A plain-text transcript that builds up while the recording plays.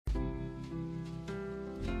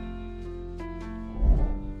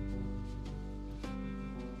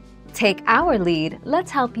Take our lead, let's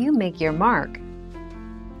help you make your mark.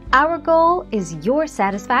 Our goal is your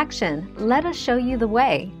satisfaction. Let us show you the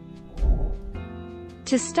way.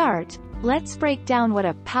 To start, let's break down what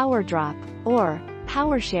a power drop, or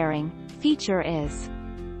power sharing, feature is.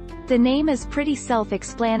 The name is pretty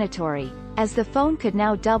self-explanatory, as the phone could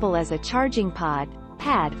now double as a charging pad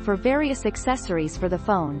for various accessories for the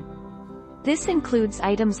phone. This includes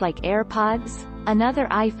items like AirPods, another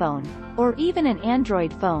iPhone, or even an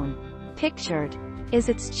Android phone. Pictured is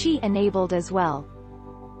it's Qi-enabled as well.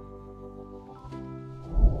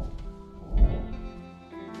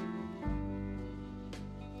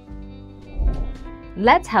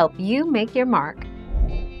 Let's help you make your mark.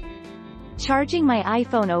 Charging my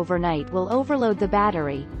iPhone overnight will overload the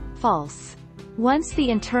battery. False. Once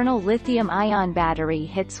the internal lithium-ion battery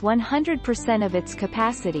hits 100% of its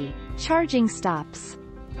capacity, charging stops.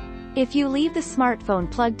 If you leave the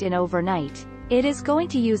smartphone plugged in overnight, it is going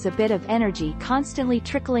to use a bit of energy constantly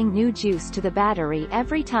trickling new juice to the battery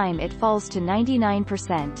every time it falls to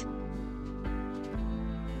 99%.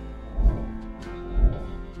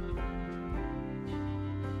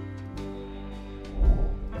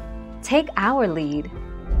 Take our lead.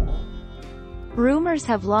 Rumors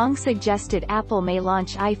have long suggested Apple may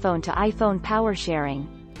launch iPhone to iPhone power sharing,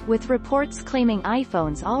 with reports claiming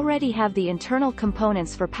iPhones already have the internal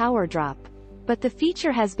components for power drop, but the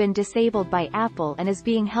feature has been disabled by Apple and is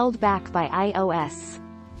being held back by iOS.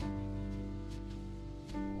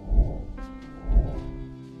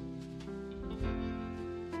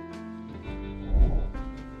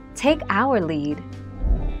 Take our lead.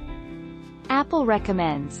 Apple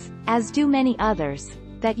recommends, as do many others,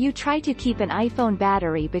 that you try to keep an iPhone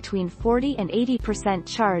battery between 40 and 80%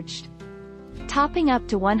 charged. Topping up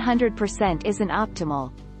to 100% isn't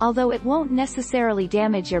optimal, although it won't necessarily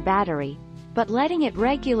damage your battery, but letting it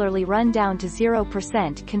regularly run down to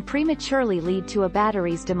 0% can prematurely lead to a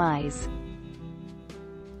battery's demise.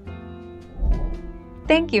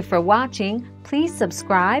 Thank you for watching. Please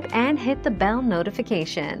subscribe and hit the bell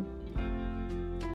notification.